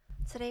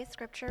Today's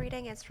scripture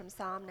reading is from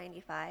Psalm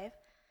 95.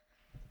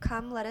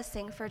 Come, let us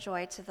sing for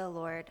joy to the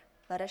Lord.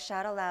 Let us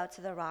shout aloud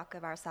to the rock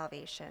of our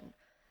salvation.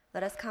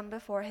 Let us come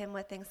before him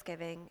with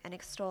thanksgiving and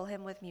extol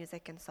him with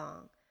music and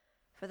song.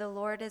 For the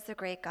Lord is the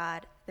great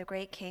God, the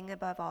great King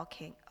above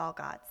all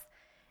gods.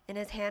 In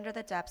his hand are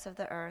the depths of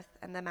the earth,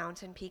 and the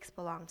mountain peaks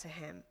belong to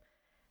him.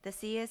 The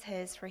sea is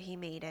his, for he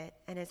made it,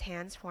 and his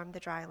hands formed the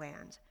dry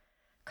land.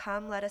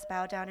 Come, let us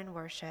bow down and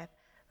worship.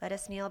 Let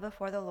us kneel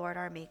before the Lord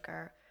our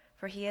Maker.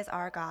 For he is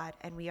our God,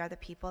 and we are the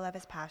people of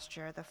his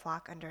pasture, the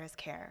flock under his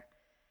care.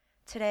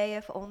 Today,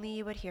 if only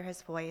you would hear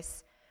his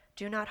voice,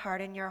 do not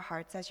harden your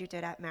hearts as you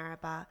did at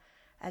Meribah,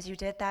 as you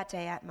did that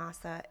day at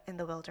Massah in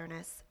the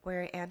wilderness,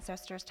 where your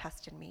ancestors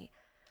tested me.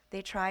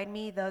 They tried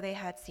me, though they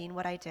had seen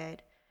what I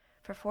did.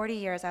 For 40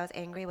 years I was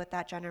angry with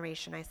that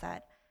generation, I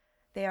said.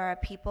 They are a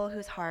people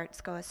whose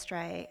hearts go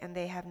astray, and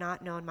they have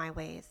not known my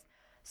ways.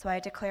 So I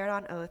declared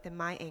on oath in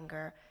my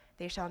anger,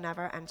 they shall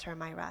never enter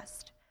my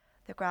rest.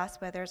 The grass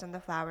withers and the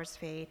flowers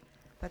fade,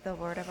 but the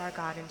word of our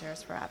God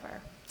endures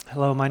forever.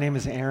 Hello, my name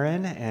is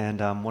Aaron,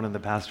 and I'm one of the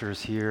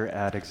pastors here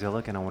at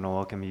Exilic, and I want to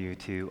welcome you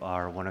to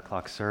our 1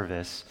 o'clock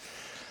service.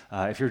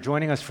 If you're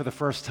joining us for the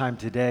first time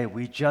today,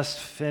 we just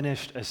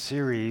finished a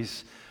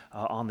series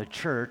on the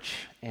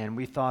church, and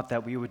we thought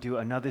that we would do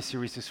another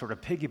series to sort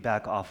of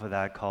piggyback off of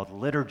that called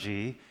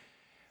Liturgy,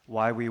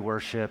 Why We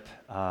Worship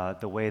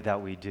the Way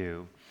That We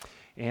Do.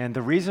 And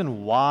the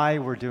reason why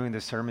we're doing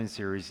this sermon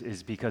series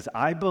is because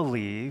I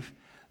believe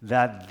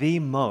that the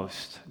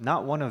most,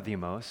 not one of the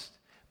most,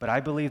 but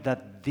I believe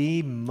that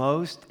the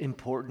most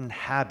important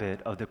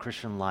habit of the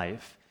Christian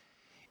life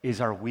is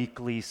our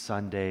weekly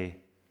Sunday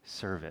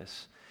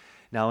service.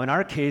 Now, in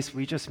our case,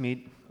 we just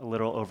meet a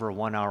little over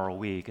 1 hour a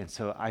week, and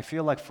so I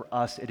feel like for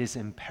us it is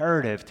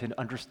imperative to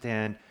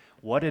understand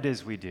what it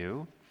is we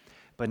do,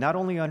 but not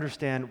only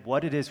understand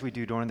what it is we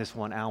do during this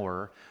 1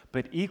 hour,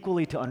 but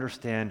equally to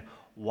understand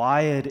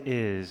why it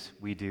is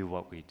we do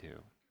what we do.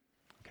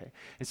 Okay?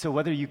 And so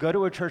whether you go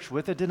to a church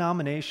with a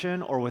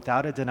denomination or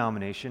without a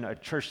denomination, a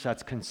church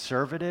that's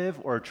conservative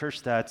or a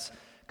church that's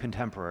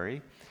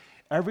contemporary,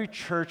 every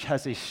church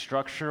has a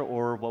structure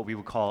or what we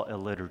would call a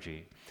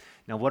liturgy.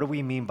 Now, what do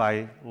we mean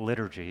by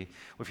liturgy?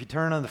 Well, if you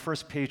turn on the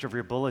first page of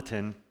your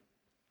bulletin,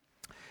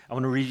 I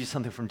want to read you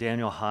something from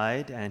Daniel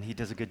Hyde, and he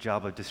does a good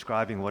job of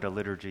describing what a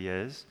liturgy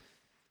is.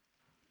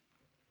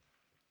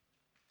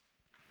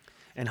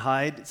 And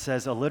Hyde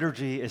says, a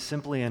liturgy is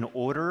simply an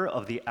order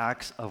of the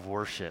acts of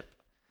worship.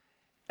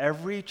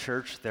 Every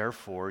church,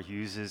 therefore,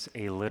 uses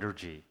a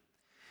liturgy.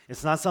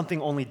 It's not something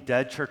only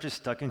dead churches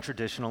stuck in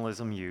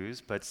traditionalism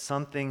use, but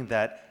something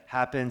that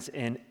happens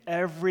in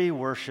every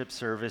worship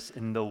service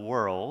in the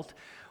world,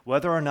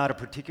 whether or not a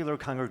particular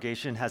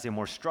congregation has a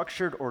more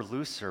structured or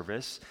loose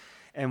service,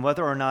 and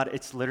whether or not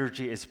its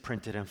liturgy is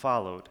printed and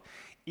followed.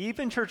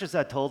 Even churches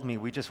that told me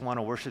we just want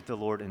to worship the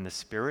Lord in the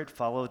Spirit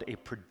followed a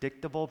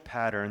predictable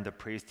pattern the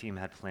praise team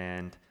had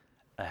planned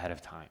ahead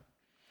of time.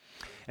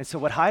 And so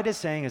what Hyde is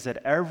saying is that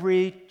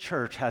every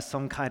church has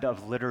some kind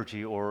of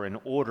liturgy or an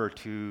order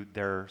to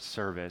their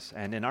service.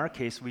 And in our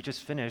case, we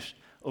just finished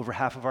over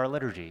half of our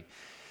liturgy.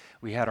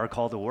 We had our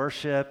call to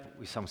worship,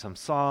 we sung some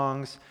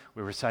songs,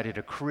 we recited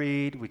a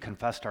creed, we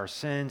confessed our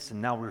sins,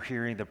 and now we're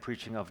hearing the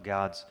preaching of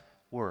God's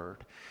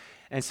word.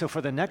 And so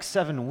for the next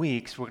 7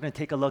 weeks, we're going to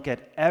take a look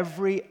at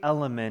every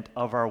element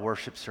of our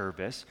worship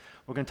service.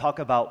 We're going to talk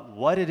about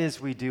what it is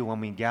we do when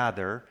we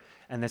gather.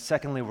 And then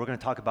secondly, we're going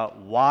to talk about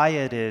why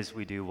it is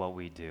we do what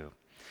we do.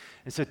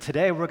 And so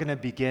today, we're going to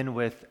begin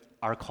with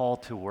our call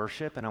to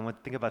worship. And I want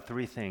to think about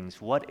 3 things.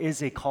 What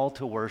is a call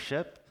to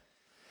worship?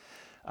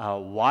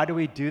 Why do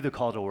we do the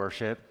call to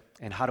worship?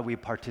 And how do we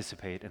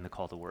participate in the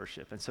call to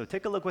worship? And so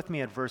take a look with me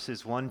at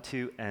verses 1,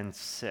 2, and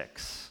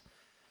 6.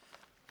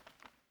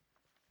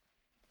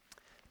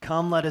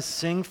 Come, let us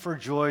sing for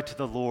joy to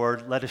the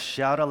Lord. Let us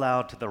shout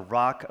aloud to the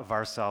rock of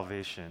our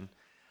salvation.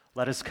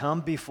 Let us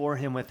come before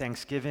him with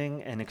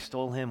thanksgiving and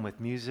extol him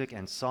with music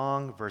and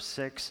song. Verse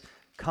 6,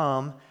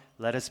 come,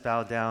 let us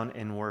bow down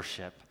in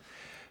worship.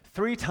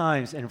 3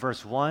 times in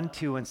verse 1,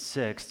 2, and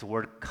 6, the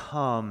word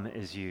come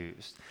is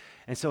used.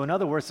 And so in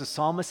other words, the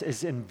psalmist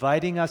is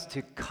inviting us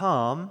to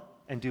come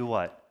and do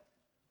what?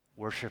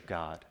 Worship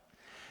God.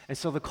 And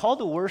so the call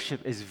to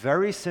worship is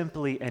very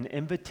simply an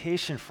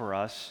invitation for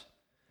us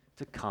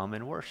to come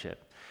and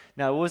worship.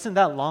 Now, it wasn't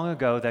that long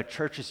ago that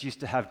churches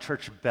used to have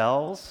church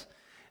bells,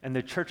 and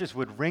the churches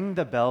would ring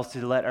the bells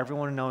to let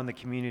everyone know in the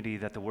community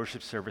that the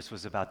worship service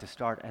was about to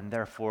start, and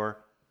therefore,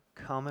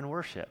 come and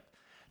worship.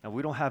 Now,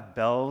 we don't have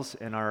bells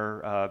in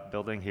our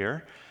building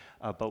here,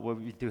 but what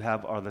we do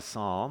have are the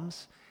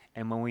Psalms,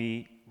 and when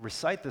we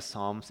recite the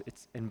Psalms,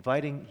 it's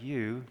inviting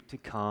you to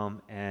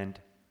come and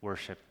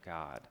worship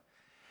God.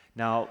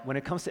 Now, when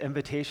it comes to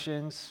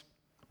invitations,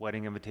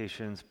 wedding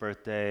invitations,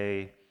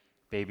 birthday,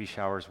 baby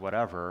showers,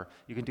 whatever,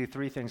 you can do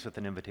 3 things with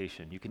an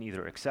invitation. You can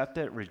either accept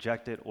it,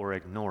 reject it, or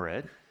ignore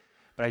it.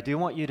 But I do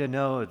want you to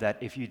know that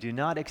if you do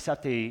not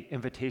accept an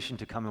invitation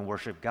to come and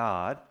worship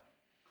God,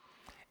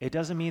 it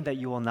doesn't mean that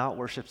you will not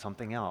worship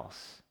something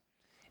else.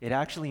 It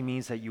actually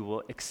means that you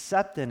will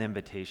accept an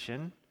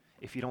invitation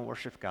if you don't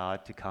worship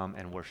God, to come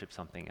and worship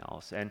something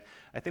else. And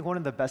I think one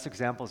of the best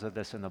examples of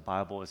this in the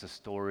Bible is the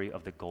story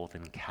of the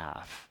golden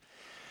calf.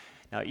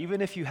 Now,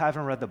 even if you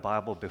haven't read the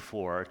Bible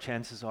before,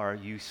 chances are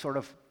you sort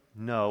of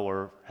know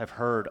or have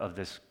heard of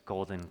this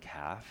golden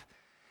calf.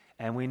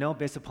 And we know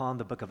based upon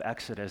the book of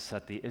Exodus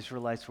that the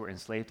Israelites were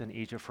enslaved in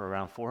Egypt for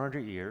around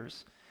 400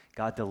 years.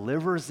 God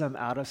delivers them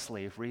out of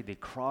slavery. They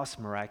cross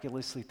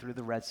miraculously through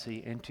the Red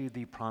Sea into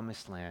the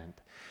promised land.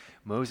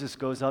 Moses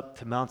goes up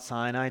to Mount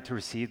Sinai to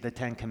receive the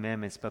 10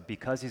 Commandments, but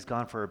because he's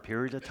gone for a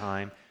period of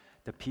time,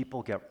 the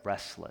people get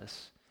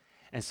restless.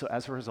 And so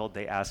as a result,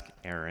 they ask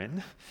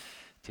Aaron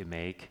to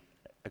make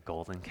a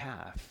golden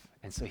calf.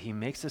 And so he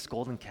makes this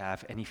golden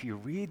calf, and if you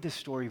read the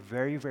story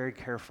very, very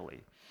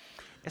carefully,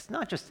 it's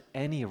not just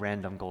any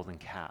random golden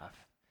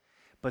calf,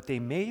 but they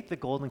made the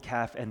golden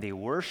calf and they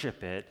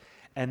worship it,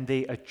 and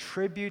they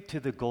attribute to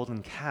the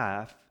golden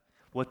calf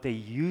what they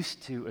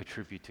used to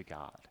attribute to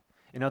God.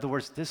 In other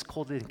words, this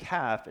golden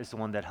calf is the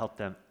one that helped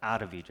them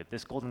out of Egypt.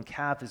 This golden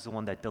calf is the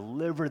one that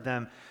delivered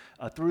them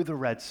through the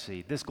Red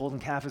Sea. This golden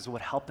calf is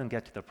what helped them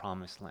get to the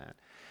promised land.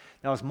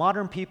 Now, as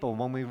modern people,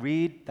 when we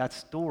read that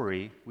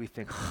story, we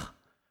think,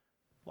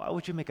 why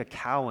would you make a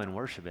cow and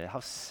worship it?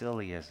 How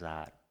silly is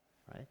that?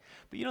 Right?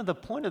 But the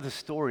point of the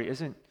story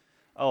isn't,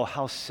 oh,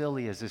 how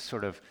silly is this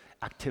sort of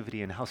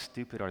activity and how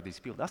stupid are these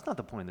people? That's not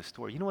the point of the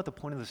story. You know what the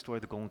point of the story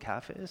of the golden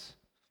calf is?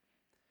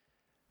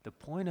 The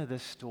point of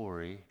this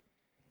story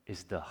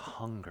is the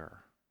hunger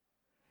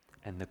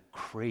and the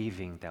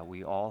craving that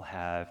we all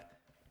have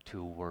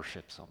to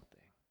worship something.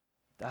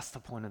 That's the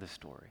point of the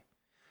story.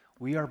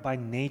 We are by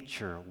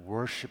nature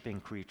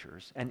worshiping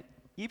creatures. And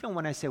even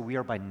when I say we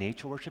are by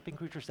nature worshiping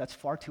creatures, that's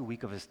far too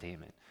weak of a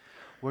statement.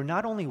 We're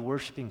not only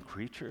worshiping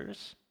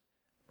creatures,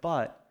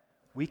 but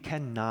we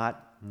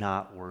cannot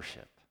not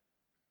worship.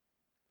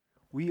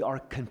 We are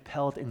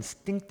compelled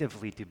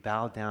instinctively to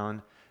bow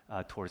down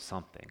towards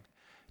something.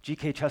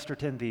 G.K.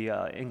 Chesterton, the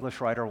English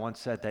writer, once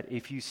said that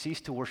if you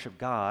cease to worship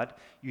God,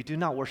 you do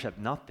not worship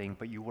nothing,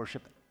 but you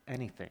worship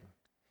anything.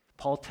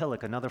 Paul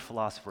Tillich, another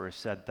philosopher,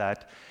 said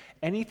that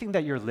anything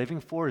that you're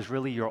living for is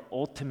really your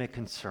ultimate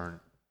concern.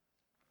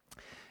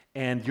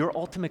 And your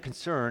ultimate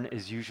concern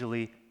is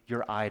usually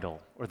your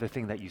idol or the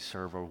thing that you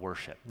serve or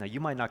worship. Now, you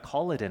might not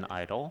call it an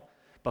idol,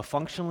 but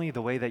functionally,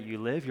 the way that you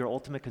live, your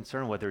ultimate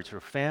concern, whether it's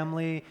your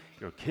family,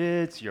 your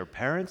kids, your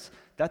parents,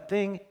 that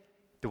thing,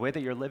 the way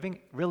that you're living,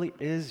 really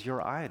is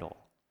your idol.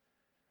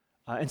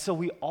 And so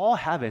we all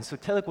have it. And so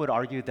Tillich would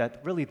argue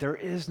that really there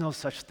is no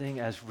such thing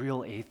as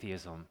real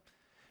atheism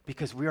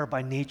because we are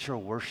by nature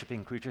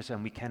worshiping creatures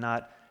and we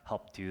cannot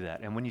help do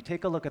that. And when you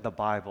take a look at the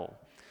Bible,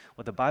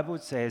 what the Bible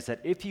would say is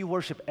that if you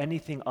worship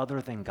anything other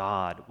than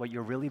God, what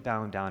you're really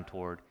bound down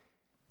toward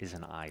is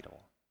an idol.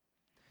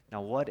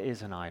 Now, what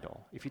is an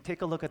idol? If you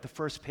take a look at the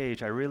first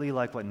page, I really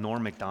like what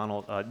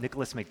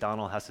Nicholas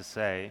MacDonald has to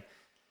say,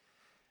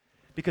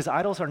 because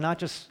idols are not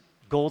just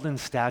golden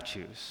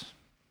statues.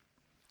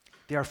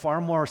 They are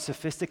far more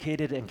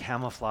sophisticated and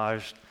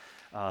camouflaged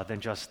than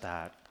just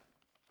that.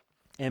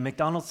 And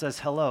MacDonald says,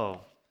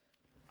 hello,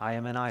 I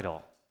am an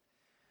idol.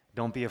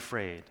 Don't be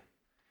afraid.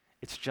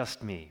 It's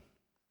just me.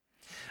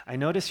 I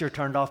notice you're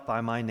turned off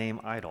by my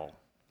name, idol.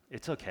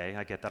 It's okay,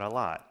 I get that a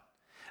lot.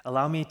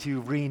 Allow me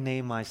to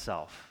rename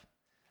myself.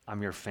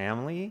 I'm your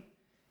family,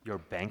 your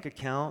bank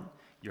account,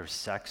 your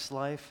sex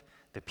life,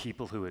 the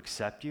people who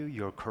accept you,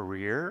 your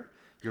career,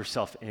 your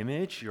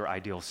self-image, your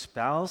ideal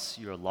spouse,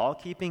 your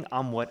law-keeping.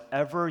 I'm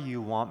whatever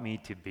you want me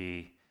to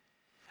be.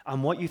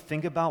 I'm what you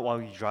think about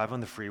while you drive on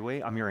the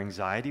freeway. I'm your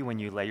anxiety when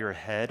you lay your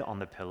head on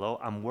the pillow.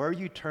 I'm where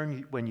you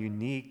turn when you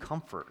need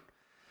comfort.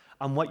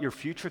 I'm what your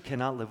future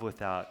cannot live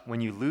without.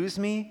 When you lose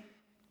me,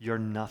 you're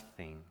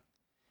nothing.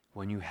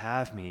 When you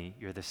have me,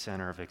 you're the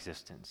center of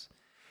existence.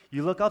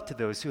 You look up to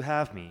those who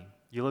have me.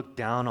 You look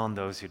down on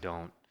those who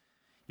don't.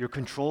 You're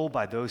controlled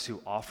by those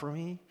who offer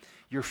me.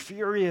 You're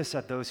furious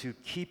at those who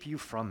keep you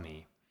from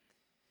me.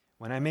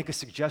 When I make a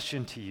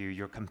suggestion to you,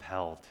 you're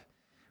compelled.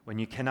 When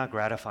you cannot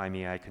gratify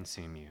me, I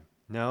consume you.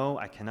 No,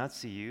 I cannot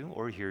see you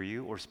or hear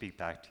you or speak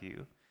back to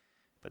you,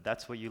 but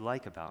that's what you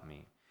like about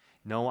me.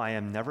 No, I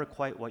am never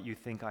quite what you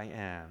think I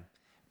am,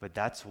 but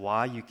that's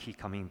why you keep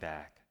coming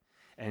back.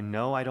 And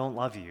no, I don't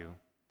love you,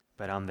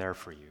 but I'm there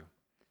for you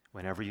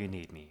whenever you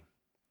need me.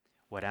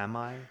 What am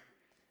I?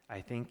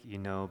 I think you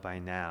know by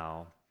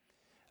now.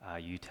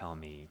 You tell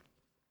me.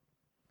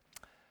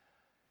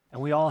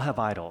 And we all have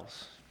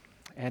idols.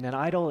 And an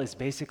idol is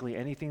basically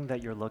anything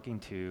that you're looking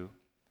to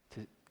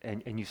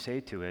and you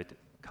say to it,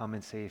 come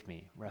and save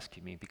me,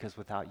 rescue me, because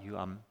without you,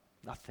 I'm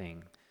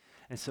nothing.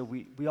 And so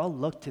we all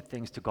look to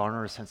things to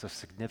garner a sense of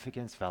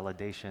significance,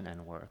 validation,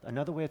 and worth.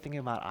 Another way of thinking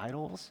about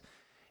idols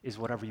is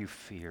whatever you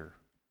fear.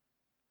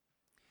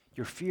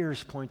 Your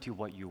fears point to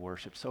what you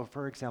worship. So,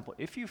 for example,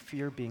 if you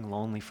fear being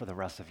lonely for the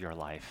rest of your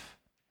life,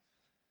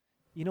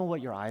 you know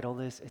what your idol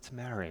is? It's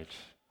marriage.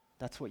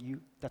 That's what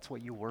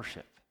you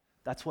worship.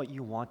 That's what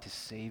you want to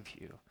save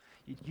you.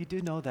 You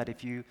do know that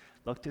if you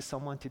look to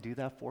someone to do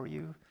that for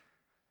you,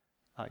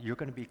 you're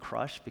going to be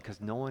crushed because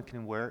no one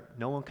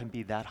can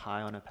be that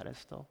high on a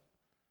pedestal.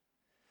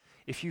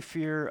 If you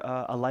fear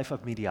a life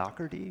of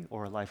mediocrity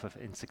or a life of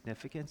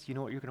insignificance, you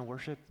know what you're going to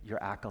worship? Your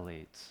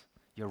accolades,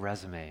 your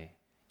resume,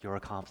 your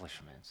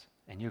accomplishments,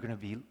 and you're going to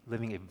be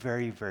living a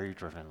very, very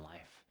driven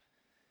life.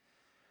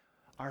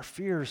 Our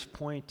fears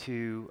point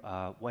to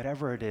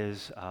whatever it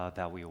is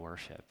that we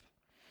worship.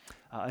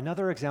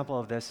 Another example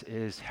of this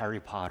is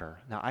Harry Potter.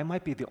 Now, I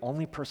might be the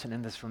only person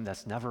in this room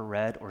that's never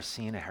read or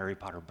seen a Harry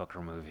Potter book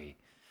or movie,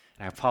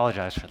 and I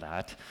apologize for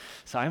that.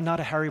 So I'm not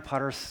a Harry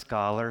Potter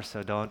scholar,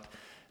 so don't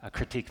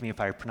critique me if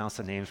I pronounce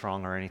the names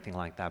wrong or anything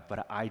like that,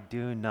 but I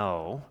do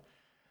know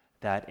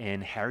that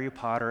in Harry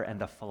Potter and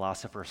the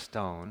Philosopher's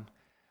Stone,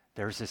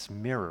 there's this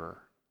mirror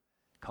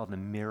called the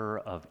Mirror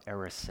of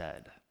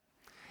Erised.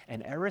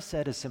 And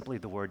Erised is simply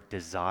the word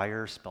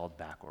desire spelled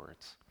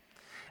backwards.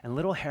 And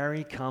little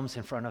Harry comes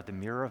in front of the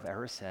Mirror of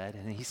Erised,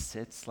 and he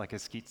sits like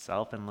his sweet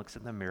self and looks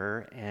in the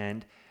mirror,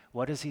 and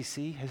what does he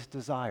see? His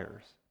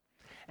desires.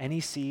 And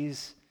he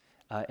sees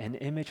an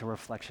image, a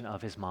reflection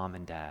of his mom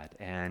and dad.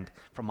 And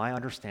from my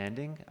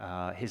understanding,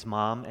 his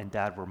mom and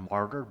dad were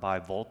martyred by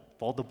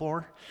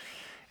Voldemort.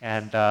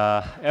 And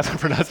if I'm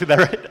pronouncing that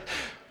right,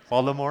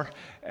 Voldemort.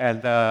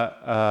 And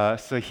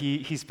so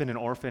he's been an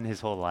orphan his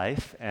whole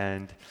life.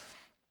 And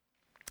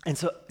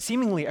so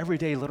seemingly every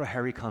day, little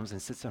Harry comes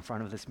and sits in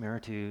front of this mirror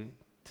to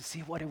see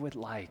what it would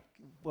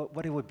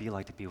be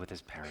like to be with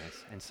his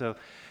parents. And so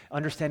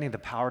understanding the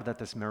power that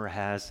this mirror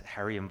has,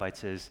 Harry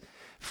invites his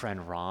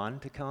friend Ron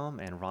to come,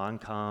 and Ron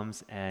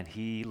comes and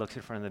he looks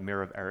in front of the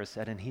Mirror of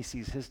Erised and he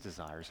sees his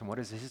desires. And what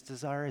is his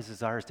desire? His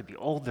desire is to be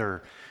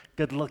older,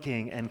 good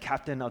looking, and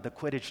captain of the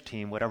Quidditch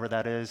team, whatever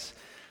that is,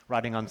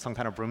 riding on some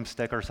kind of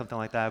broomstick or something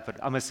like that. But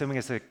I'm assuming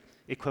it's the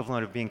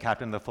equivalent of being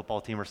captain of the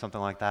football team or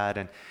something like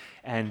that.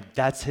 And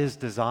that's his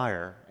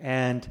desire.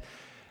 And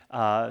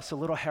so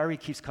little Harry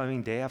keeps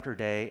coming day after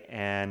day,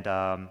 and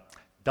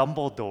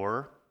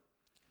Dumbledore,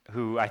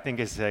 who I think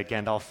is a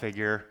Gandalf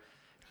figure,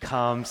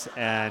 comes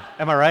and,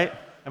 am I right?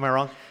 Am I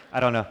wrong?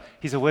 I don't know.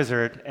 He's a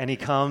wizard, and he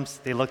comes,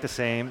 they look the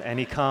same, and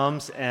he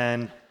comes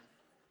and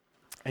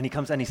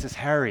he says,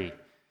 Harry,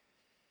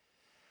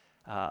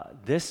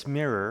 this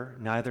mirror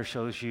neither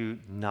shows you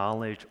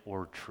knowledge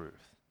or truth.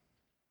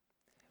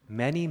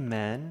 Many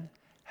men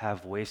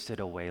have wasted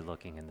away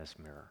looking in this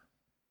mirror.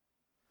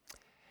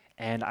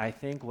 And I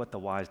think what the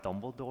wise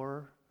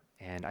Dumbledore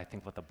and I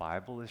think what the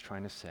Bible is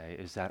trying to say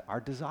is that our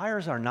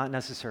desires are not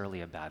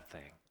necessarily a bad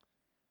thing.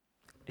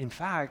 In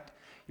fact,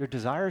 your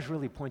desires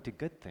really point to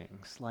good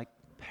things like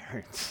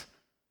parents,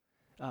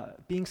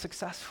 being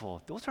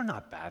successful. Those are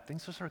not bad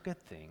things, those are good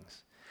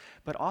things.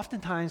 But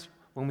oftentimes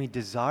when we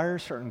desire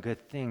certain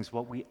good things,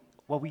 what we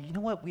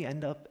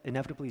end up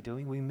inevitably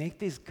doing? We make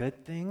these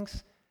good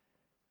things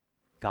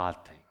God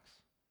things.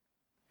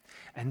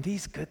 And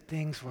these good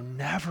things were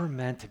never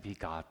meant to be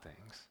God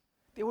things.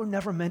 They were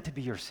never meant to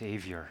be your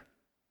savior.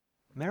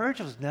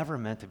 Marriage was never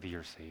meant to be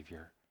your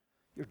savior.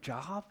 Your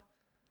job,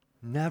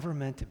 never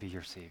meant to be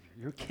your savior.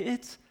 Your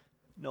kids,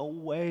 no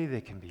way they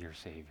can be your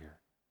savior.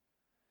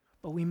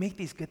 But we make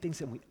these good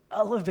things and we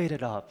elevate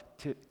it up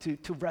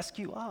to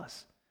rescue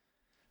us,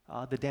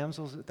 the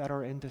damsels that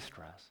are in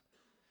distress.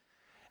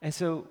 And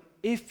so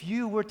if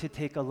you were to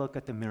take a look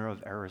at the Mirror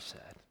of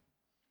Erised,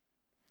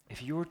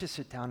 if you were to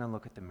sit down and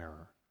look at the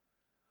mirror,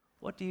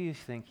 what do you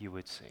think you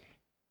would see?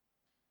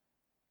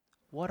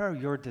 What are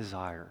your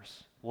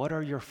desires? What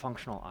are your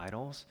functional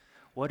idols?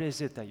 What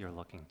is it that you're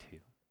looking to?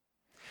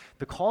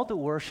 The call to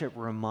worship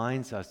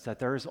reminds us that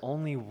there is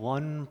only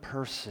one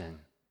person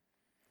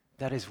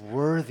that is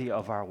worthy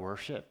of our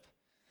worship,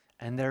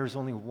 and there is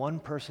only one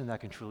person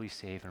that can truly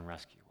save and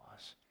rescue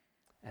us,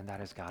 and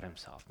that is God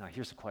himself. Now,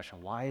 here's the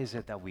question. Why is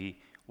it that we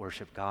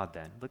worship God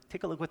then?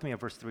 Take a look with me at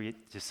verse 3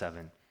 to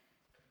 7.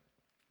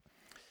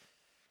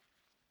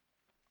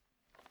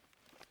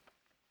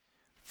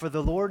 For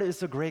the Lord is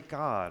the great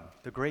God,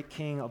 the great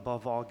King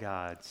above all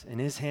gods. In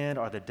his hand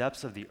are the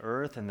depths of the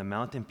earth, and the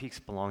mountain peaks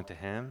belong to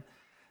him.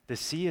 The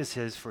sea is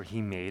his, for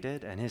he made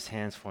it, and his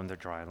hands formed the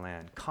dry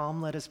land.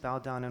 Come, let us bow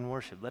down and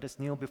worship. Let us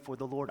kneel before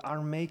the Lord,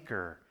 our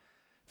Maker.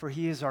 For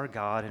he is our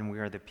God, and we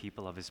are the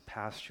people of his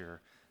pasture,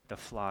 the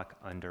flock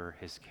under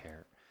his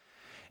care.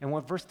 And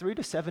what verse 3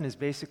 to 7 is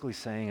basically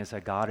saying is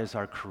that God is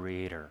our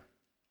creator,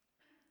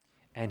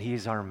 and he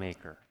is our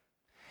maker.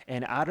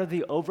 And out of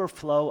the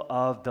overflow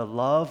of the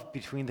love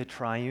between the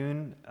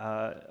triune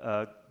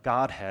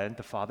Godhead,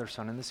 the Father,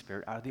 Son, and the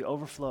Spirit, out of the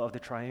overflow of the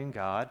triune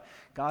God,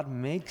 God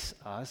makes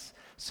us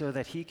so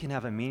that he can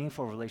have a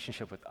meaningful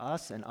relationship with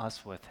us and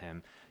us with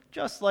him.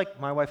 Just like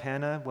my wife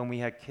Hannah, when we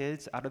had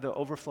kids, out of the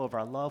overflow of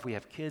our love, we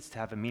have kids to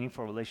have a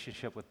meaningful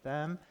relationship with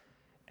them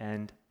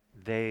and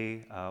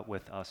they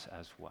with us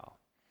as well.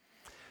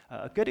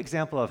 A good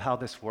example of how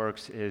this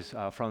works is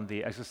from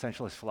the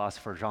existentialist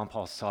philosopher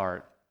Jean-Paul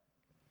Sartre.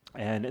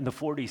 And in the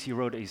 40s, he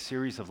wrote a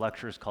series of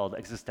lectures called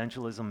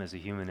Existentialism as a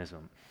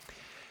Humanism.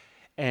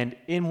 And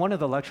in one of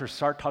the lectures,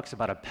 Sartre talks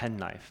about a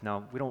penknife.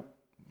 Now, we don't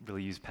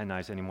really use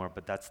penknives anymore,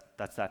 but that's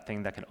that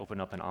thing that can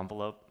open up an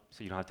envelope,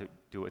 so you don't have to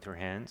do it with your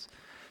hands.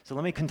 So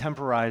let me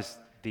contemporize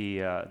the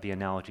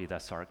analogy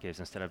that Sartre gives.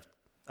 Instead of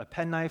a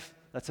penknife,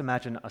 let's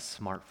imagine a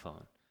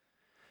smartphone.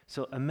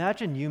 So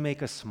imagine you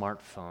make a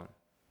smartphone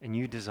and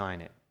you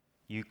design it,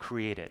 you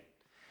create it.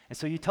 And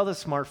so you tell the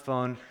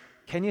smartphone,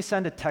 can you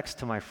send a text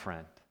to my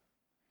friend?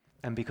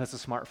 And because the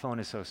smartphone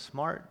is so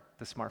smart,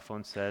 the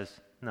smartphone says,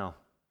 no.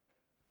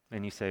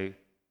 And you say,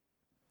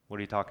 what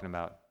are you talking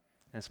about?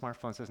 And the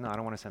smartphone says, no, I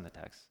don't want to send the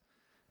text.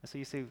 And so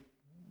you say,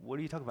 what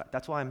are you talking about?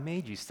 That's why I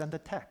made you send a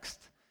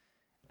text.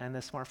 And the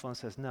smartphone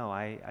says, no,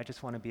 I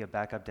just want to be a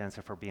backup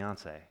dancer for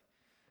Beyonce.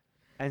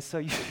 And so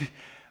you,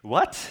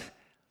 what?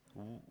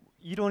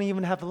 You don't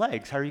even have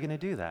legs. How are you going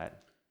to do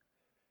that?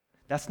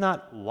 That's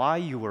not why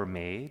you were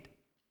made,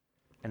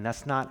 and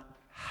that's not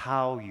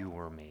how you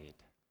were made.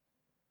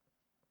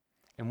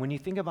 And when you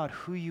think about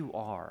who you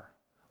are,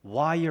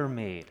 why you're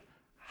made,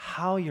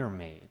 how you're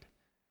made,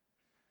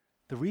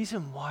 the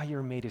reason why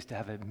you're made is to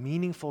have a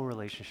meaningful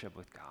relationship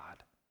with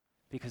God,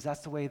 because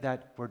that's the way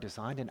that we're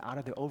designed, and out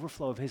of the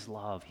overflow of His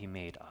love, He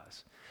made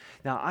us.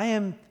 Now, I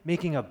am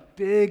making a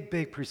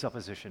big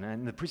presupposition,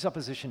 and the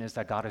presupposition is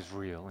that God is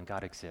real and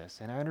God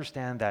exists. And I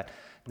understand that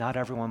not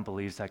everyone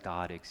believes that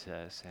God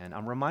exists. And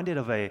I'm reminded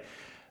of a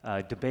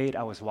debate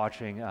I was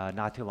watching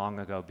not too long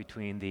ago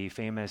between the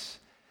famous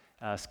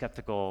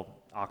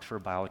skeptical Oxford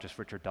biologist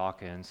Richard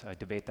Dawkins, a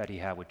debate that he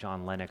had with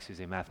John Lennox,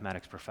 who's a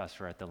mathematics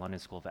professor at the London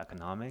School of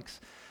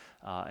Economics,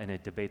 in a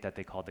debate that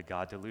they called the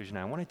God Delusion.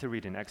 I wanted to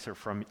read an excerpt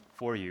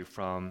for you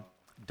from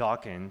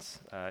Dawkins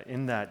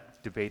in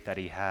that debate that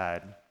he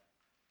had.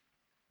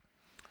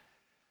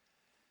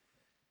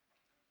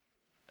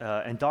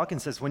 And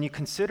Dawkins says, when you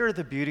consider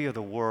the beauty of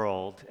the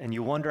world and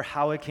you wonder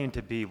how it came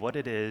to be what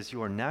it is,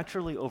 you are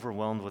naturally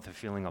overwhelmed with a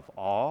feeling of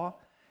awe,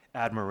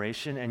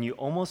 admiration, and you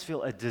almost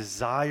feel a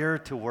desire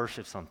to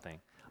worship something.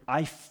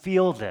 I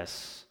feel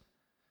this.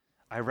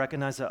 I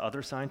recognize that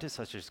other scientists,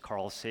 such as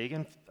Carl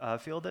Sagan,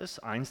 feel this.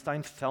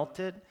 Einstein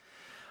felt it.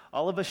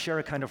 All of us share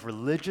a kind of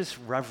religious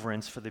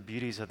reverence for the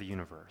beauties of the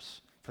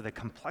universe, for the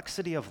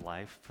complexity of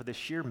life, for the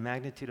sheer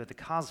magnitude of the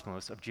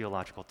cosmos of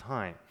geological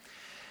time.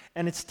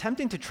 And it's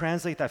tempting to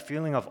translate that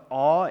feeling of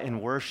awe and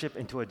worship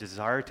into a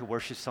desire to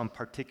worship some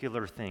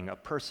particular thing, a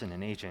person,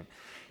 an agent.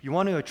 You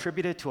want to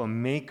attribute it to a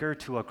maker,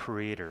 to a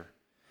creator.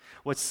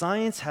 What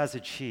science has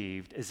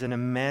achieved is an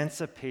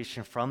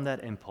emancipation from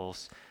that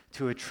impulse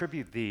to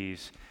attribute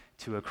these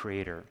to a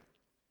creator.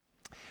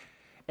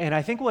 And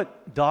I think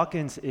what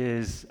Dawkins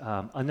is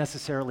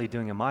unnecessarily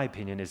doing, in my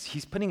opinion, is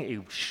he's putting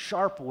a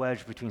sharp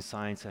wedge between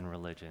science and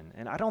religion.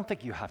 And I don't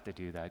think you have to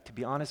do that. To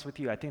be honest with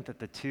you, I think that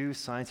the two,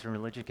 science and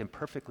religion, can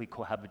perfectly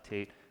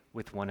cohabitate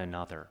with one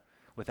another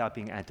without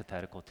being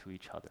antithetical to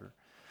each other.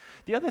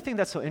 The other thing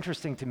that's so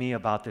interesting to me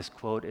about this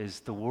quote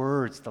is the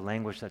words, the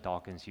language that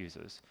Dawkins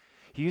uses.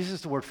 He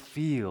uses the word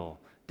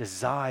feel,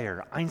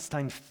 desire.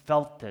 Einstein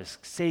felt this.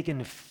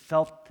 Sagan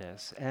felt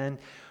this. And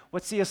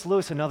what C.S.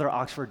 Lewis, another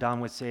Oxford Don,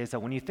 would say is that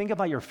when you think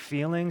about your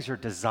feelings, your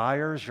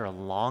desires, your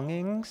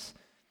longings,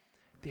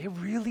 they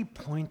really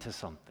point to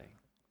something.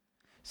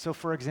 So,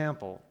 for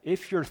example,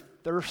 if you're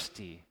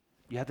thirsty,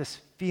 you have this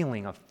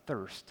feeling of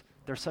thirst.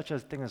 There's such a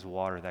thing as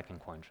water that can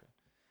quench it.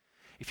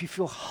 If you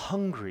feel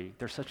hungry,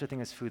 there's such a thing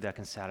as food that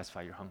can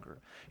satisfy your hunger.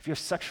 If you have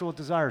sexual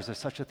desires, there's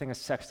such a thing as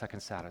sex that can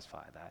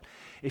satisfy that.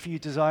 If you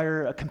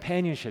desire a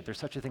companionship, there's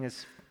such a thing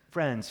as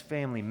friends,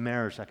 family,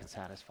 marriage that can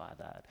satisfy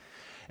that.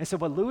 And so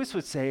what Lewis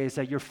would say is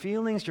that your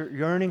feelings, your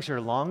yearnings,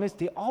 your longings,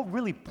 they all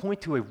really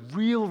point to a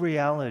real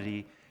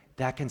reality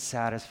that can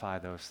satisfy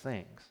those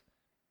things.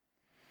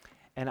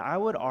 And I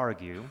would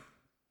argue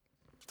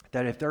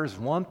that if there's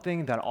one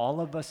thing that all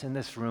of us in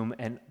this room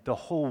and the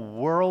whole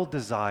world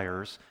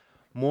desires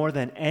more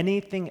than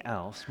anything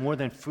else, more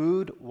than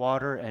food,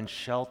 water, and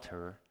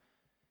shelter,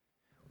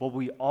 what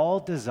we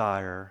all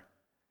desire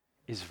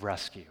is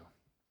rescue.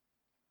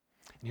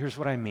 And here's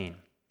what I mean.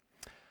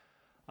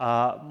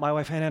 My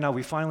wife Hannah and I,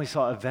 we finally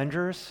saw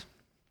Avengers,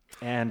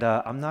 and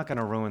I'm not going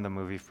to ruin the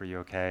movie for you,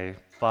 okay?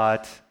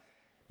 But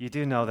you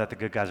do know that the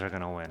good guys are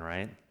going to win,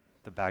 right?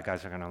 The bad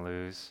guys are going to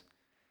lose.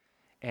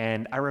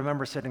 And I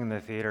remember sitting in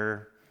the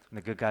theater, and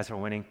the good guys were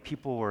winning.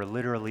 People were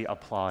literally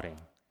applauding.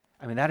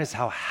 I mean, that is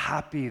how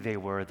happy they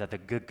were that the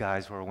good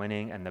guys were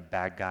winning and the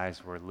bad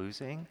guys were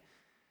losing.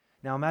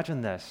 Now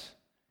imagine this.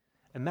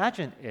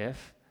 Imagine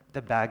if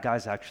the bad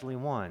guys actually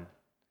won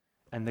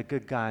and the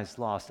good guys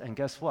lost. And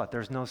guess what?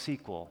 There's no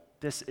sequel.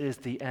 This is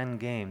the end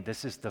game.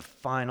 This is the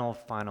final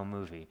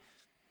movie.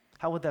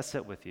 How would that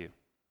sit with you?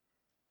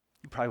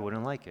 You probably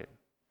wouldn't like it.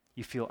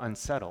 You feel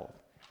unsettled.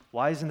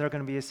 Why isn't there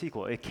going to be a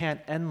sequel? It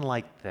can't end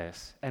like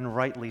this, and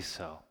rightly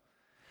so.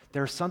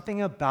 There's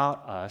something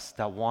about us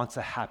that wants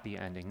a happy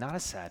ending, not a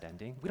sad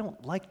ending. We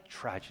don't like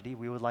tragedy.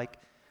 We like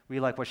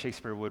what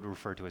Shakespeare would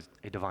refer to as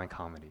a divine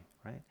comedy,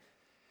 right?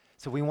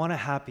 So we want a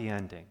happy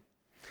ending.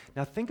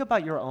 Now think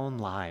about your own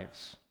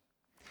lives.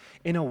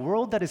 In a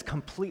world that is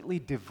completely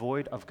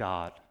devoid of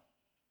God,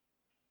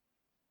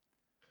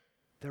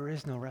 there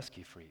is no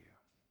rescue for you.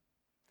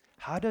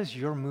 How does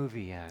your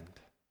movie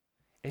end?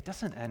 It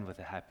doesn't end with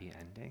a happy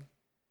ending.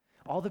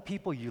 All the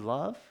people you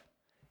love,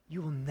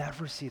 you will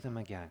never see them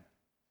again.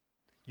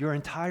 Your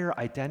entire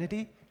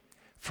identity,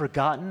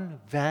 forgotten,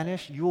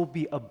 vanished. You will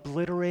be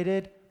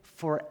obliterated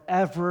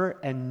forever,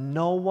 and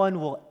no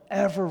one will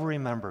ever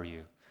remember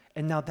you.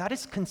 And now that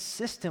is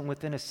consistent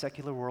within a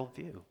secular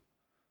worldview.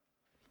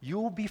 You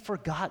will be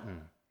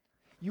forgotten.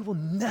 You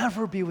will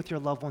never be with your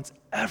loved ones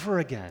ever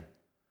again.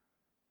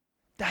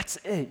 That's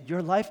it.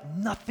 Your life,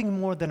 nothing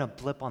more than a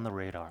blip on the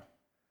radar.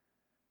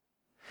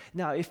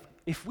 Now,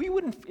 if we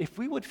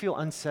would feel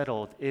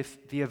unsettled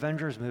if the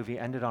Avengers movie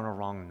ended on a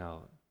wrong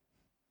note,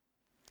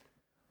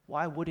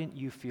 why wouldn't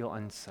you feel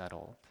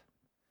unsettled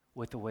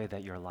with the way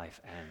that your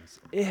life ends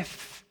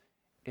if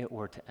it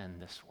were to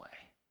end this way,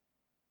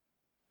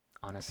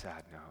 on a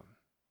sad note?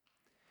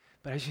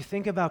 But as you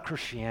think about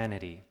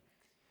Christianity,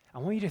 I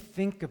want you to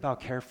think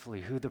about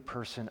carefully who the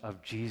person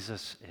of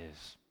Jesus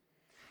is.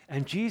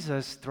 And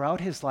Jesus,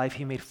 throughout his life,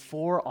 he made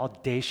 4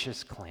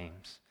 audacious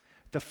claims.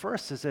 The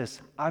first is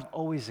this: I've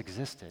always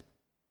existed.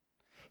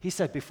 He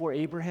said, before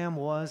Abraham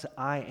was,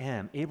 I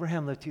am.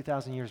 Abraham lived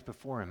 2,000 years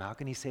before him. How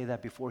can he say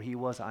that before he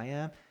was, I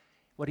am?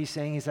 What he's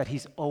saying is that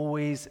he's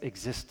always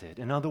existed.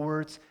 In other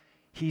words,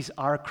 he's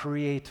our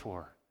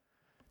creator.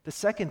 The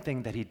second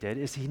thing that he did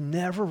is he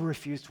never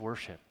refused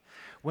worship.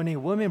 When a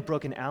woman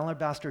broke an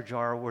alabaster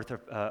jar worth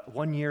of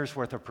 1 year's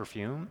worth of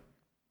perfume,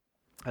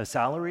 a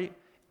salary,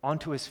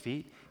 onto his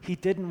feet, he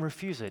didn't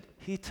refuse it.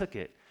 He took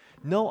it.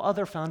 No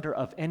other founder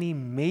of any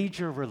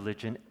major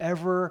religion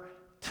ever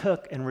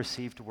took and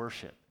received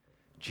worship.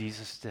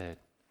 Jesus did.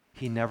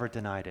 He never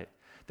denied it.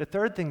 The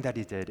third thing that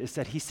he did is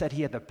that he said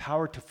he had the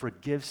power to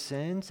forgive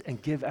sins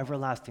and give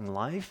everlasting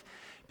life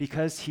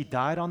because he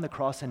died on the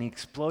cross and he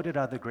exploded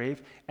out of the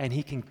grave, and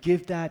he can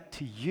give that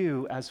to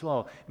you as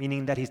well,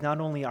 meaning that he's not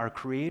only our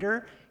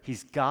creator,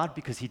 he's God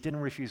because he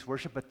didn't refuse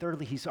worship, but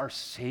thirdly, he's our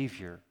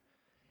Savior.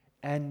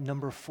 And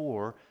number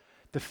 4,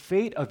 the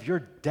fate of your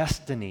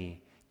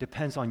destiny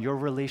depends on your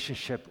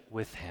relationship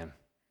with him.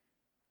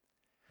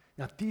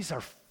 Now, these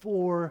are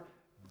 4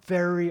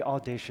 very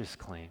audacious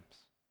claims.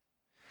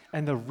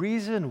 And the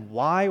reason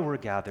why we're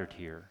gathered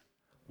here,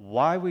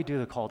 why we do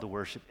the call to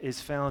worship, is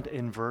found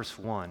in verse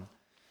 1.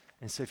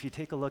 And so if you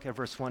take a look at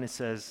verse 1, it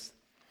says,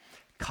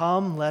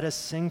 "Come, let us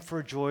sing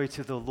for joy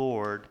to the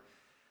Lord.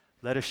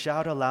 Let us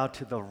shout aloud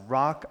to the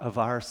rock of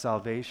our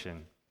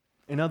salvation."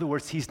 In other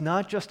words, he's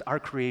not just our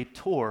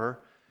creator,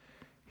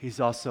 he's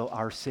also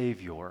our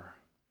Savior.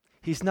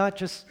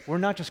 We're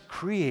not just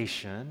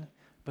creation,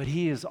 but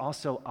he is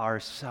also our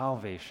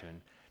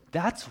salvation.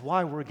 That's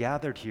why we're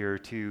gathered here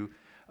to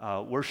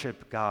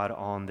worship God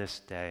on this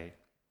day.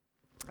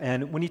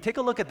 And when you take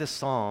a look at this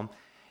psalm,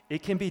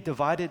 it can be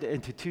divided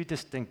into 2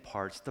 distinct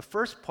parts. The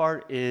first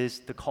part is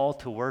the call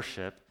to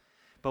worship,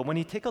 but when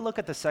you take a look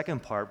at the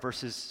second part,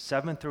 verses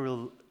 7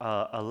 through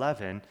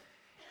 11,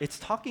 it's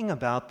talking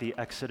about the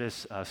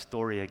Exodus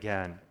story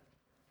again.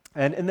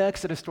 And in the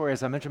Exodus story,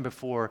 as I mentioned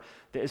before,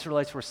 the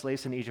Israelites were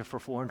slaves in Egypt for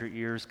 400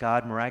 years.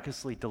 God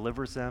miraculously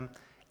delivers them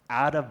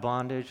out of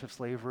bondage of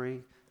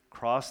slavery,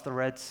 cross the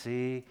Red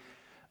Sea.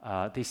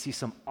 They see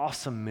some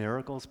awesome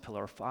miracles,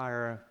 pillar of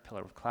fire,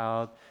 pillar of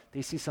cloud.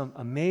 They see some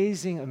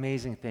amazing,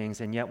 amazing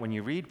things. And yet when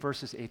you read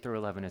verses 8 through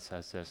 11, it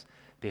says this: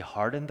 they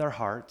hardened their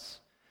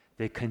hearts.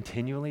 They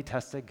continually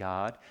tested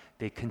God.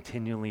 They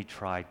continually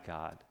tried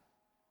God.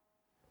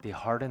 They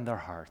hardened their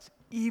hearts,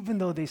 even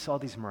though they saw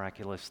these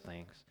miraculous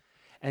things.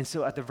 And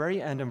so at the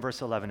very end in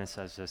verse 11, it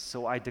says this: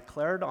 "So I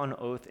declared on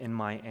oath in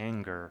my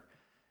anger,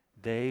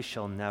 they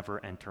shall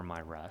never enter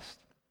my rest."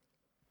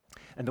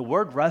 And the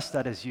word rest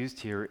that is used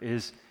here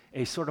is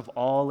a sort of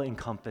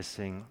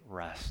all-encompassing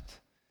rest.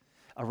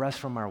 A rest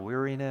from our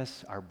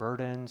weariness, our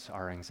burdens,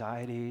 our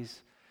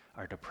anxieties,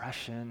 our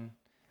depression,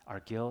 our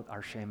guilt,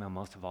 our shame, and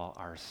most of all,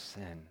 our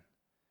sin.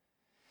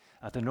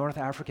 The North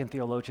African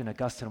theologian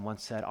Augustine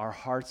once said, "Our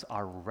hearts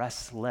are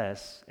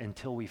restless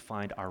until we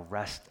find our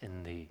rest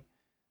in thee."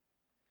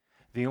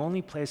 The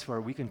only place where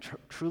we can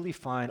truly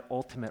find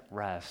ultimate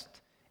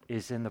rest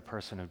is in the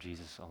person of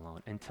Jesus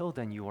alone. Until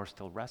then, you are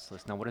still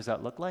restless. Now, what does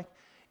that look like?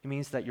 It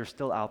means that you're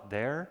still out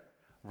there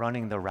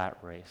running the rat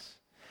race.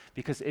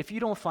 Because if you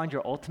don't find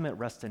your ultimate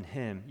rest in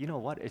him, you know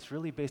what? It's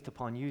really based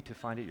upon you to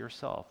find it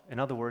yourself. In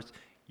other words,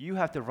 you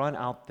have to run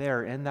out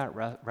there in that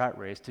rat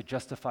race to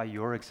justify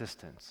your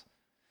existence.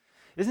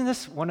 Isn't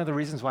this one of the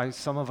reasons why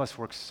some of us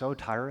work so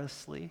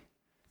tirelessly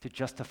to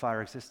justify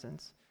our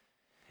existence?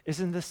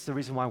 Isn't this the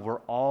reason why we're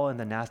all in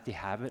the nasty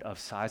habit of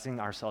sizing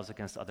ourselves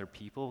against other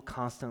people,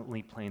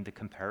 constantly playing the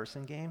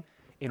comparison game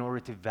in order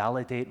to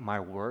validate my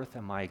worth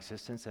and my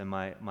existence and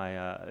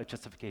my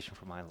justification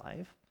for my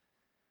life?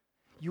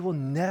 You will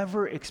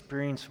never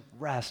experience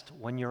rest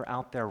when you're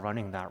out there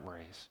running that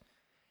race.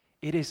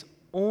 It is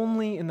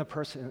only in the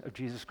person of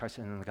Jesus Christ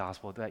and in the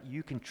gospel that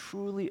you can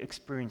truly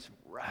experience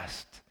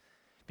rest.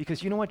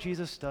 Because you know what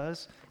Jesus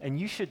does? And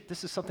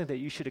this is something that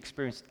you should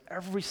experience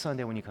every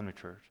Sunday when you come to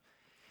church.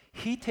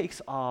 He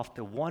takes off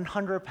the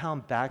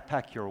 100-pound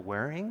backpack you're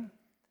wearing,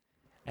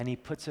 and he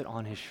puts it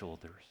on his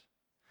shoulders.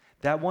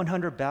 That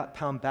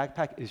 100-pound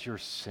backpack is your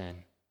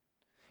sin,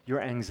 your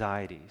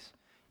anxieties,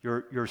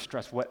 your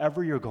stress,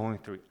 whatever you're going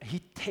through. He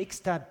takes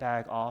that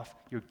bag off,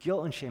 your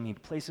guilt and shame, he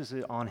places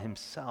it on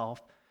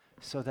himself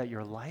so that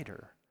you're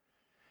lighter.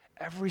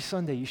 every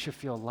Sunday you should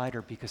feel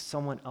lighter because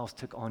someone else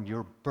took on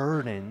your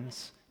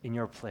burdens in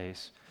your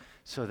place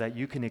so that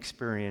you can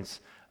experience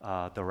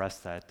the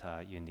rest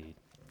that you need.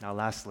 Now,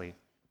 lastly,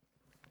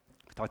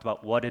 we talked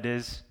about what it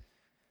is,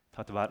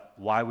 talked about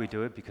why we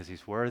do it, because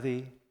he's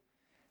worthy.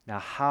 Now,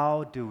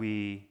 how do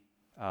we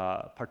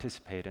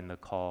participate in the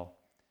call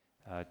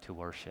to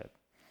worship?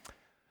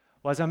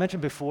 Well, as I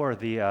mentioned before,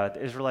 the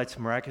Israelites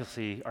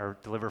miraculously are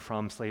delivered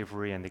from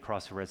slavery and they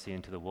cross the Red Sea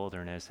into the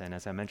wilderness. And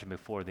as I mentioned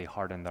before, they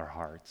hardened their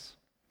hearts,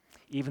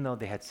 even though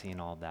they had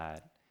seen all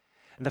that.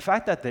 And the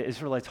fact that the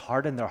Israelites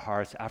hardened their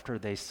hearts after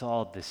they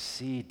saw the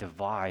sea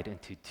divide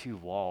into two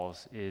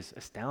walls is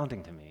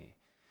astounding to me.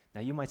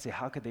 Now, you might say,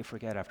 how could they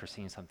forget after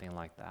seeing something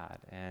like that?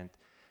 And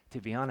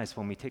to be honest,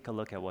 when we take a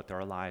look at what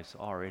their lives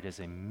are, it is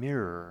a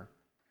mirror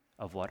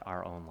of what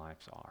our own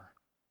lives are.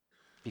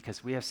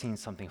 Because we have seen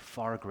something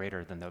far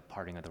greater than the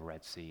parting of the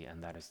Red Sea,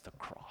 and that is the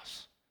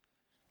cross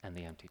and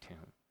the empty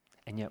tomb.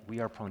 And yet we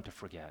are prone to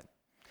forget.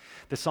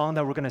 The song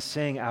that we're going to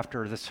sing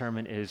after the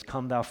sermon is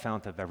Come Thou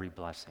Fount of Every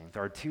Blessing.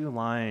 There are two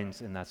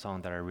lines in that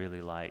song that I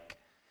really like,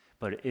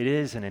 but it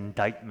is an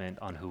indictment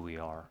on who we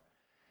are.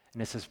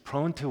 And it says,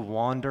 prone to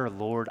wander,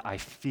 Lord, I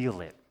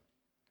feel it.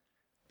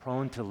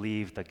 Prone to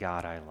leave the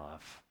God I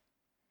love.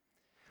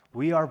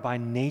 We are by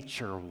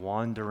nature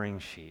wandering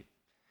sheep.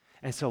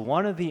 And so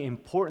one of the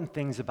important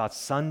things about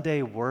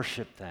Sunday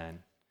worship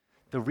then,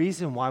 the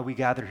reason why we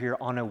gather here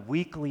on a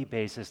weekly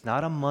basis,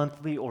 not a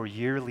monthly or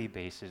yearly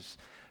basis,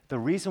 the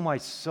reason why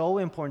it's so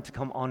important to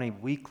come on a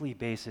weekly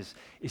basis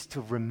is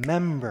to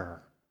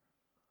remember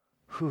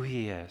who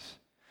he is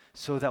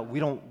so that we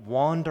don't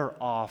wander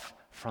off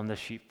from the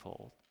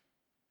sheepfold,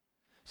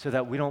 so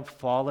that we don't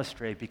fall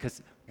astray.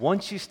 Because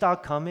once you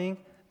start coming,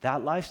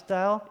 that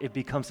lifestyle, it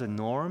becomes a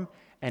norm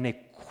and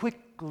it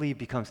quickly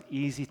becomes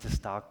easy to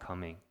stop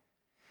coming.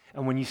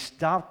 And when you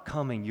stop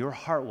coming, your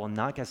heart will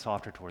not get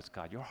softer towards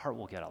God. Your heart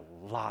will get a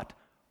lot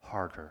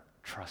harder,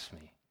 trust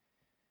me.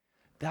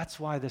 That's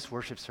why this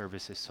worship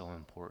service is so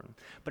important.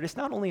 But it's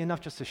not only enough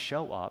just to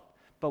show up,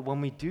 but when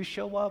we do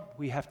show up,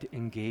 we have to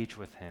engage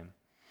with him.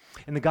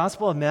 In the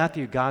Gospel of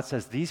Matthew, God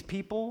says, these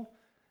people,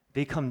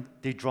 they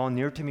draw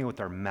near to me with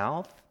their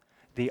mouth,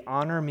 they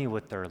honor me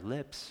with their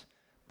lips,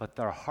 but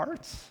their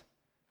hearts,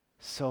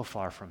 so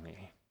far from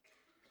me.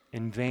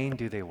 In vain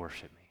do they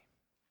worship me.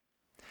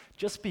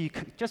 Just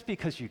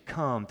because you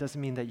come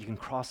doesn't mean that you can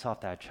cross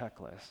off that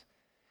checklist.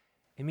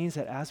 It means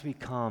that as we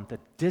come, the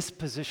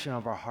disposition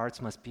of our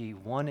hearts must be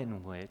one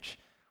in which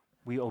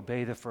we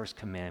obey the first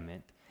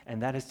commandment,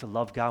 and that is to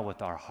love God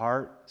with our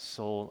heart,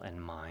 soul,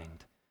 and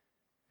mind.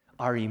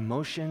 Our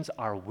emotions,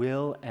 our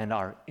will, and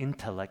our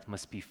intellect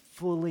must be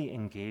fully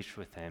engaged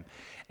with him.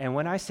 And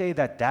when I say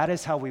that that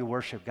is how we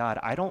worship God,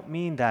 I don't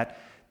mean that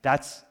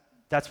that's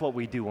what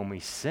we do when we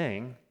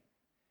sing.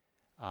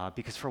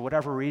 Because for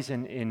whatever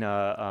reason in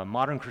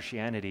modern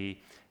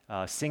Christianity,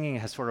 singing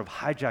has sort of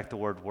hijacked the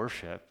word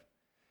worship.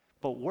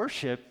 But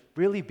worship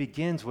really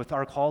begins with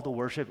our call to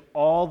worship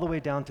all the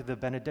way down to the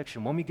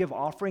benediction. When we give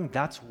offering,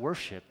 that's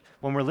worship.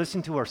 When we're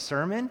listening to our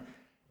sermon,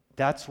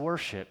 that's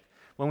worship.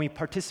 When we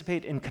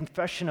participate in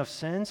confession of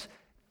sins,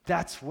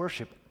 that's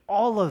worship.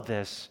 All of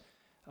this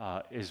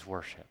is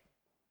worship.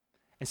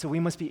 And so we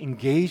must be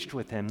engaged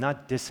with him,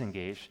 not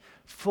disengaged,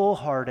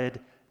 full-hearted,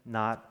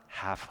 not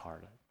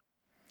half-hearted.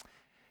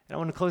 And I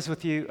want to close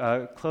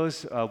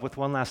with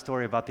one last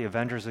story about the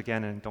Avengers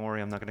again, and don't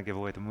worry, I'm not going to give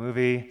away the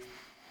movie.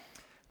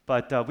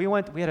 But we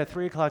had a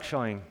 3 o'clock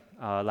showing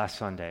last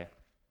Sunday.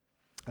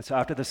 And so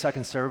after the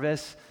second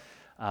service,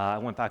 I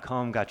went back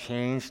home, got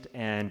changed,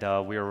 and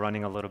we were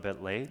running a little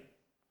bit late.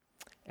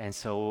 And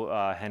so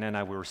Hannah and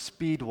I, we were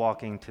speed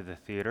walking to the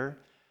theater,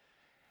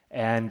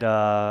 and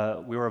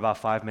we were about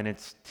 5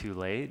 minutes too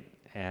late.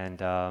 And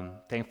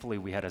thankfully,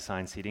 we had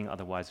assigned seating.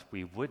 Otherwise,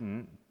 we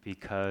wouldn't,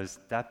 because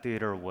that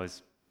theater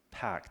was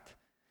packed.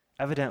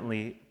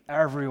 Evidently,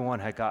 everyone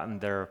had gotten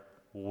there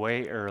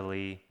way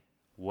early,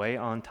 way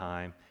on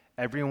time.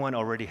 Everyone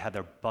already had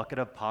their bucket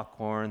of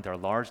popcorn, their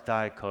large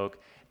Diet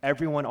Coke.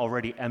 Everyone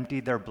already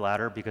emptied their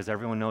bladder because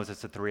everyone knows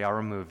it's a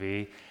 3-hour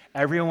movie.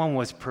 Everyone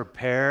was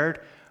prepared,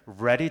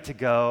 ready to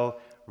go,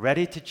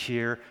 ready to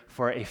cheer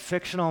for a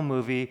fictional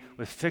movie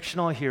with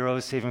fictional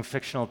heroes saving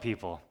fictional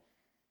people.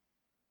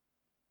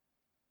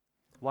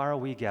 Why are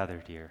we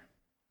gathered here?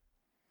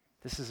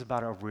 This is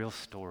about a real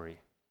story.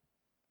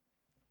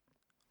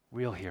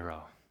 Real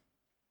hero.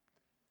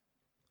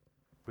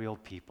 Real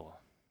people.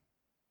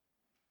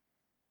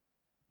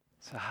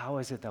 So how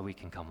is it that we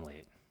can come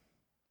late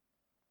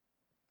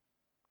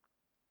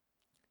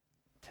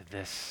to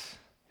this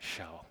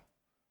show,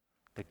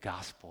 the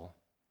gospel,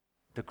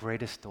 the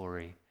greatest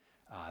story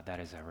that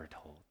is ever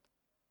told?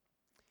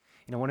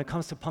 You know, when it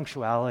comes to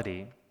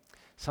punctuality,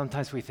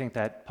 sometimes we think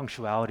that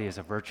punctuality is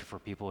a virtue for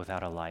people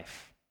without a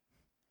life.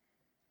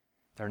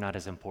 They're not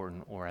as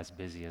important or as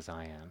busy as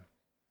I am.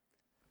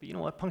 But you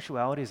know what?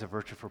 Punctuality is a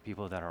virtue for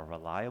people that are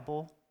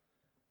reliable,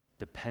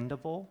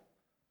 dependable,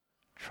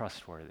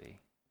 trustworthy.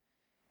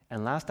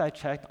 And last I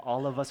checked,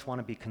 all of us want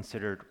to be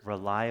considered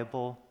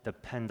reliable,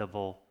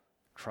 dependable,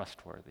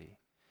 trustworthy.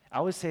 I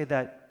would say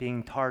that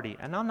being tardy,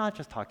 and I'm not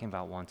just talking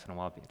about once in a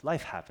while,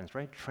 life happens,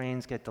 right?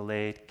 Trains get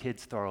delayed,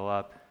 kids throw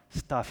up,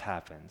 stuff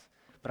happens.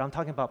 But I'm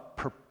talking about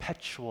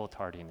perpetual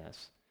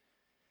tardiness.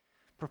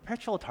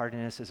 Perpetual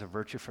tardiness is a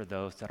virtue for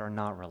those that are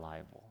not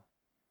reliable,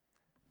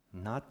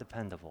 not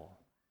dependable,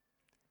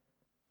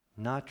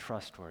 not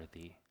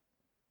trustworthy,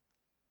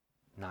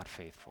 not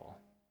faithful.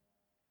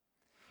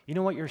 You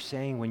know what you're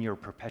saying when you're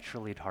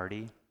perpetually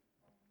tardy?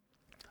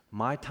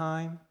 My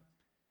time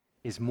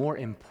is more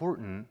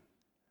important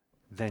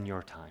than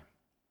your time.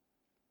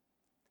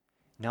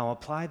 Now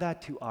apply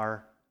that to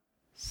our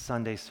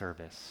Sunday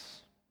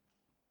service.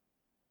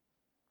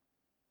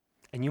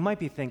 And you might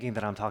be thinking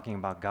that I'm talking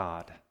about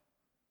God.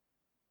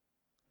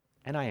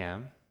 And I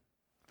am,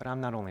 but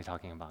I'm not only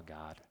talking about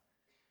God,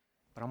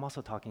 but I'm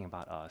also talking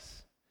about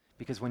us.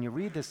 Because when you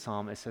read this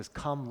psalm, it says,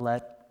 "Come,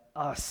 let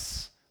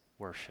us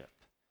worship."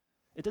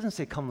 It doesn't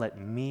say, "Come, let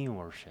me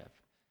worship."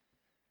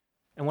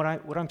 And what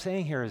I'm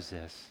saying here is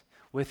this: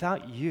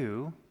 without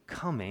you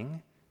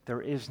coming,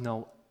 there is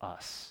no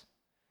us.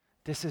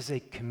 This is a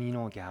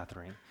communal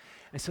gathering.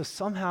 And so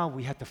somehow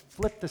we have to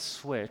flip the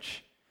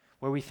switch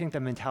where we think the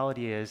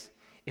mentality is,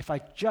 if I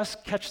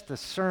just catch the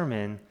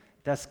sermon,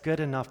 that's good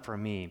enough for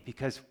me.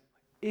 Because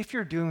if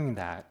you're doing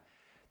that,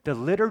 the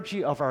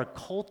liturgy of our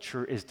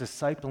culture is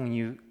discipling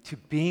you to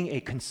being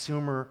a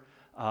consumer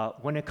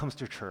when it comes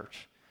to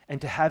church and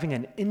to having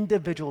an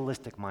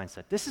individualistic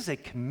mindset. This is a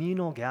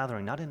communal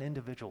gathering, not an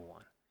individual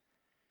one.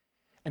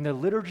 And the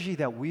liturgy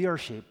that we are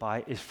shaped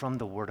by is from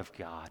the Word of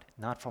God,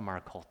 not from our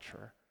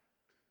culture.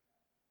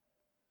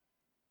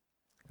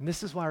 And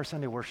this is why our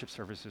Sunday worship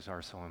services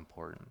are so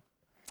important.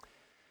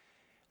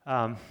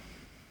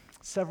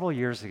 Several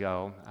years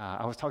ago,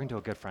 I was talking to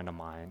a good friend of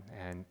mine,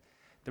 and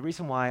the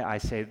reason why I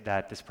say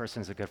that this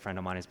person is a good friend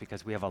of mine is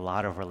because we have a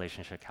lot of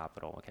relationship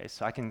capital, okay?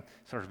 So I can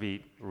sort of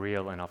be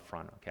real and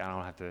upfront, okay? I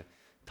don't have to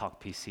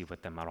talk PC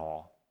with them at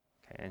all,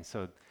 okay? And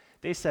so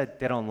they said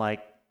they don't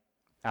like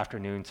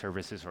afternoon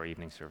services or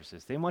evening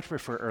services. They much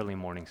prefer early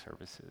morning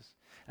services.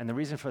 And the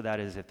reason for that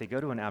is if they go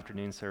to an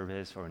afternoon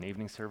service or an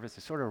evening service,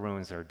 it sort of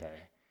ruins their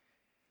day.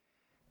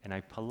 And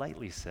I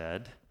politely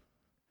said,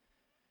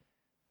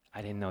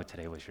 I didn't know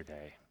today was your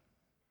day.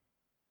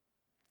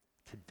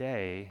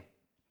 Today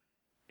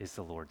is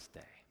the Lord's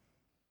day.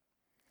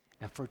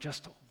 And for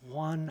just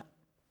 1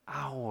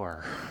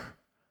 hour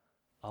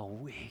a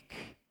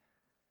week,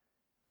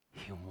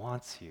 He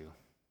wants you.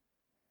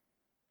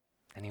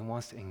 And He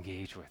wants to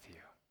engage with you.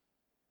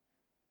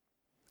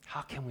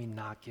 How can we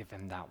not give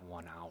Him that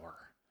 1 hour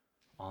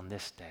on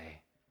this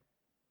day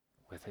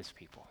with His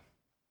people?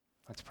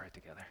 Let's pray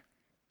together.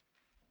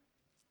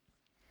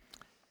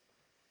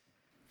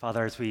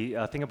 Father, as we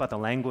think about the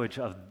language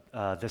of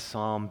this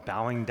psalm,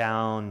 bowing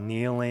down,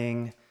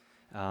 kneeling,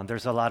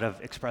 there's a lot of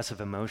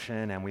expressive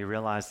emotion, and we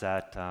realize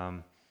that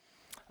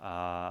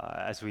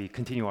as we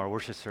continue our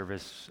worship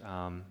service,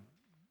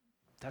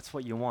 that's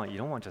what you want. You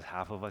don't want just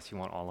half of us, you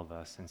want all of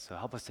us. And so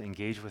help us to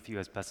engage with you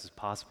as best as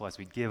possible as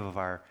we give of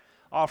our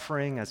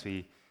offering, as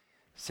we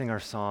sing our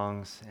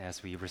songs,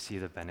 as we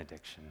receive the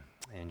benediction.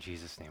 In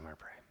Jesus' name I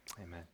pray. Amen.